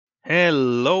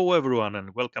Hello everyone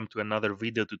and welcome to another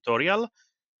video tutorial.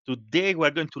 Today we're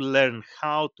going to learn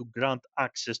how to grant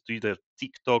access to the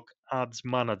TikTok Ads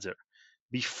Manager.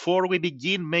 Before we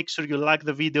begin, make sure you like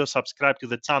the video, subscribe to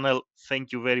the channel.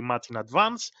 Thank you very much in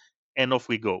advance, and off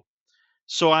we go.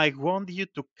 So I want you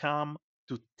to come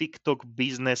to TikTok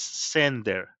Business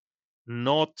Center,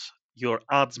 not your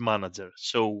Ads Manager.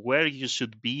 So where you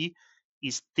should be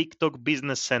is TikTok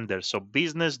Business Center. So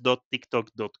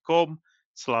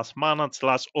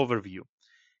business.tiktok.com/manage/overview.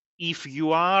 If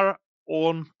you are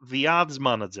on the Ads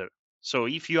Manager, so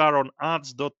if you are on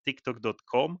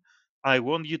ads.tiktok.com, I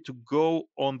want you to go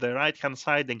on the right hand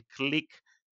side and click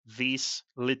this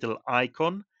little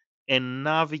icon and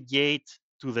navigate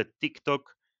to the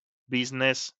TikTok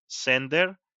Business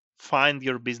Center, find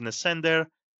your Business Center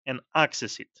and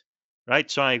access it. Right?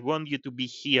 So I want you to be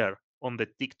here on the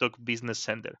TikTok Business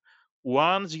Center.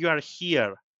 Once you are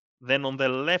here, then on the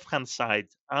left hand side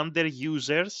under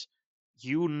users,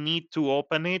 you need to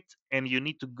open it and you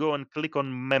need to go and click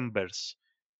on members.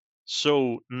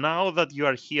 So now that you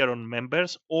are here on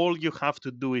members, all you have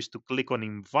to do is to click on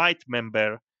invite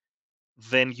member.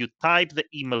 Then you type the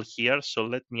email here. So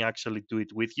let me actually do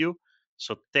it with you.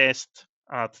 So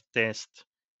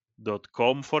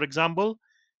test@test.com, for example.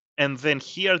 And then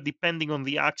here, depending on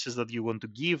the access that you want to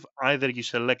give, either you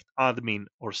select admin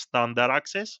or standard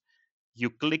access. You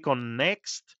click on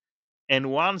next. And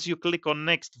once you click on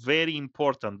next, very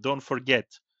important, don't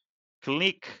forget,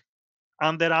 click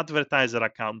under advertiser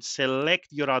account,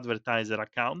 select your advertiser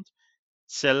account,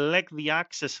 select the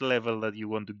access level that you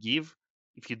want to give.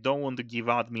 If you don't want to give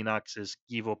admin access,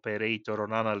 give operator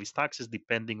or analyst access,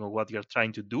 depending on what you're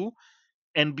trying to do.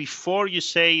 And before you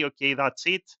say, okay, that's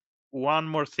it, one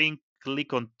more thing,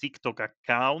 click on TikTok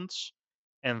accounts.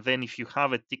 And then if you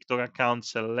have a TikTok account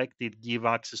selected, give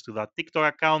access to that TikTok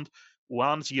account.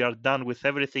 Once you are done with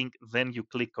everything, then you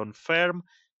click confirm.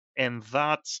 And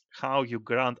that's how you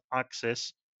grant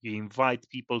access. You invite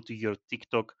people to your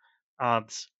TikTok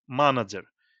ads manager.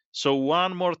 So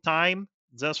one more time,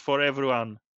 just for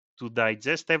everyone to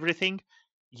digest everything,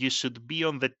 you should be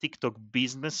on the TikTok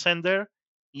Business Center.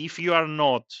 If you are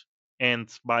not,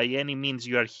 and by any means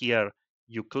you are here,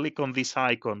 you click on this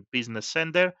icon, Business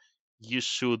Center. You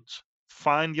should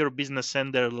find your Business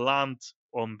Center, land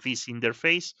on this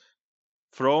interface.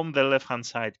 From the left hand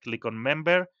side, click on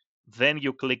member, then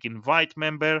you click invite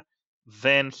member,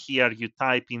 then here you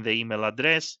type in the email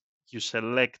address, you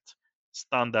select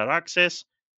standard access,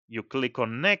 you click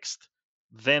on next,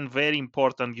 then very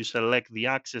important, you select the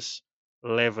access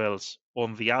levels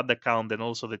on the ad account and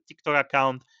also the TikTok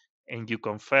account, and you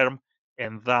confirm,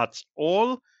 and that's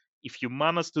all. If you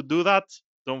manage to do that,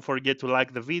 don't forget to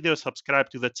like the video,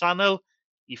 subscribe to the channel.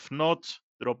 If not,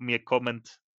 drop me a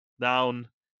comment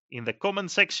down in the comment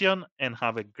section and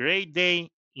have a great day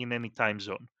in any time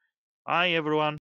zone. Bye, everyone.